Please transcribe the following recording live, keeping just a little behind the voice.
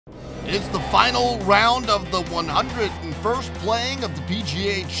It's the final round of the 101st playing of the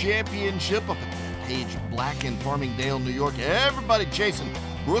PGA Championship up at Bethpage Black in Farmingdale, New York. Everybody chasing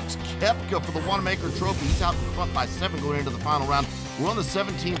Brooks Koepka for the Wanamaker Trophy. He's out in front by 7 going into the final round. We're on the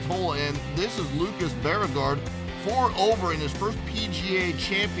 17th hole, and this is Lucas Beauregard, 4 over in his first PGA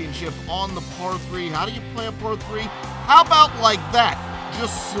Championship on the par 3. How do you play a par 3? How about like that?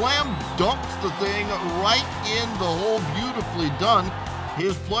 Just slam dunks the thing right in the hole. Beautifully done.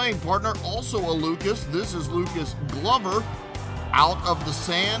 His playing partner, also a Lucas. This is Lucas Glover, out of the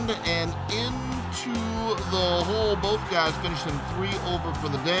sand and into the hole. Both guys finished in 3 over for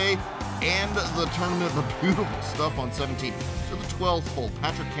the day and the tournament. The beautiful stuff on 17. To the 12th hole,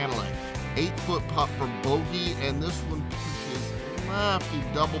 Patrick Cantlay, 8-foot putt for bogey, and this one pushes left. He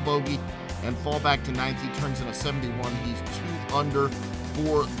double bogey and fall back to 9th. He turns in a 71. He's 2 under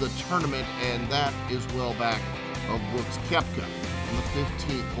for the tournament, and that is well back of Brooks Koepka. On the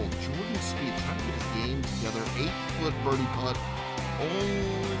 15th hole, Jordan Spieth trying to get his game together. 8-foot birdie putt.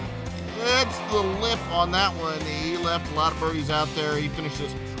 Oh, that's the lip on that one. He left a lot of birdies out there. He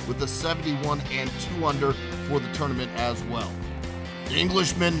finishes with a 71 and 2 under for the tournament as well. The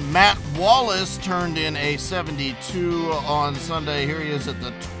Englishman Matt Wallace turned in a 72 on Sunday. Here he is at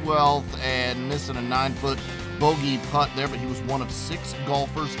the 12th and missing a 9-foot bogey putt there, but he was one of 6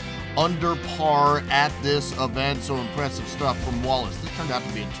 golfers under par at this event. So impressive stuff from Wallace. This turned out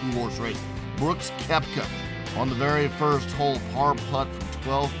to be a 2-horse race. Brooks Koepka on the very first hole, par putt from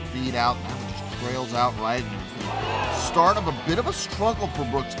 12 feet out. That one just trails out right. Start of a bit of a struggle for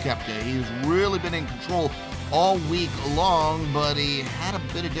Brooks Koepka. He's really been in control all week long, but he had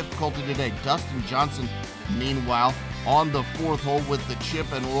a bit of difficulty today. Dustin Johnson, meanwhile, on the 4th hole with the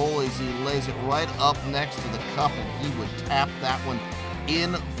chip and roll as he lays it right up next to the cup, and he would tap that one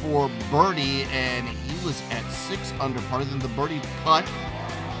in for birdie, and he was at 6 under par. Then the birdie putt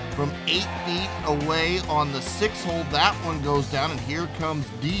from 8 feet away on the 6th hole. That one goes down, and here comes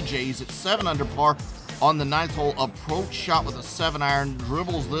DJ. He's at 7 under par on the 9th hole. Approach shot with a 7-iron,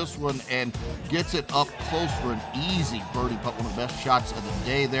 dribbles this one and gets it up close for an easy birdie putt. One of the best shots of the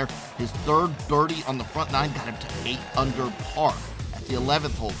day there. His 3rd birdie on the front 9 got him to 8 under par. At the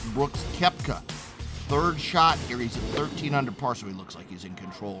 11th hole, Brooks Koepka, 3rd shot here. He's at 13 under par, so he looks like he's in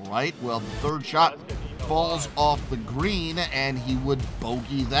control, right? Well, the 3rd shot falls off the green, and he would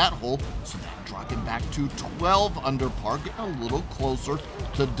bogey that hole, so that drop him back to 12 under par, getting a little closer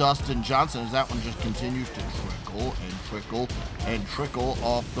to Dustin Johnson as that one just continues to trickle and trickle and trickle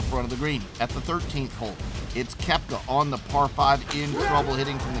off the front of the green. At the 13th hole, it's Koepka on the par 5 in trouble,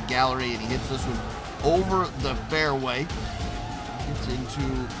 hitting from the gallery, and he hits this one over the fairway. Gets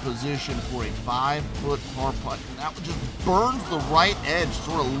into position for a 5-foot par putt, and that one just burns the right edge,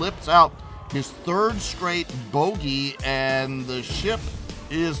 sort of lips out. His 3rd straight bogey, and the ship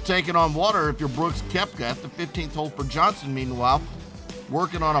is taking on water if you're Brooks Koepka. At the 15th hole for Johnson, meanwhile,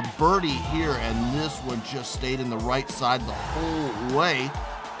 working on a birdie here, and this one just stayed in the right side the whole way.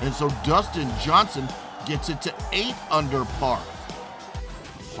 And so Dustin Johnson gets it to 8 under par.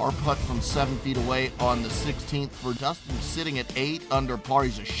 Par putt from 7 feet away on the 16th for Dustin, sitting at 8 under par.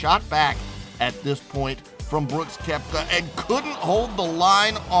 He's a shot back at this point from Brooks Koepka and couldn't hold the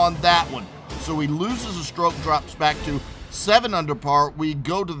line on that one. So he loses a stroke, drops back to 7 under par. We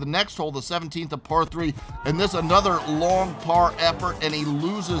go to the next hole, the 17th of par 3, and this another long par effort, and he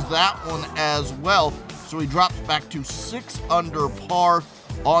loses that one as well. So he drops back to 6 under par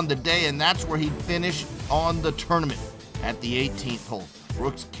on the day, and that's where he'd finish on the tournament. At the 18th hole,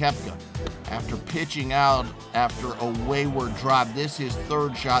 Brooks Koepka, after pitching out after a wayward drive, this is his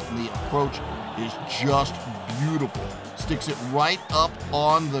 3rd shot, and the approach is just beautiful. Sticks it right up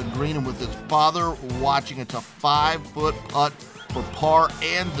on the green, and with his father watching, it's a 5-foot putt for par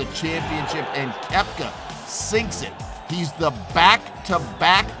and the championship, and Koepka sinks it. He's the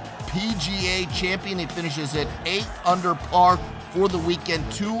back-to-back PGA champion. He finishes at 8 under par for the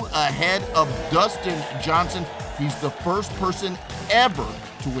weekend, 2 ahead of Dustin Johnson. He's the first person ever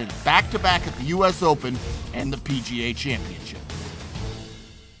to win back-to-back at the U.S. Open and the PGA Championship.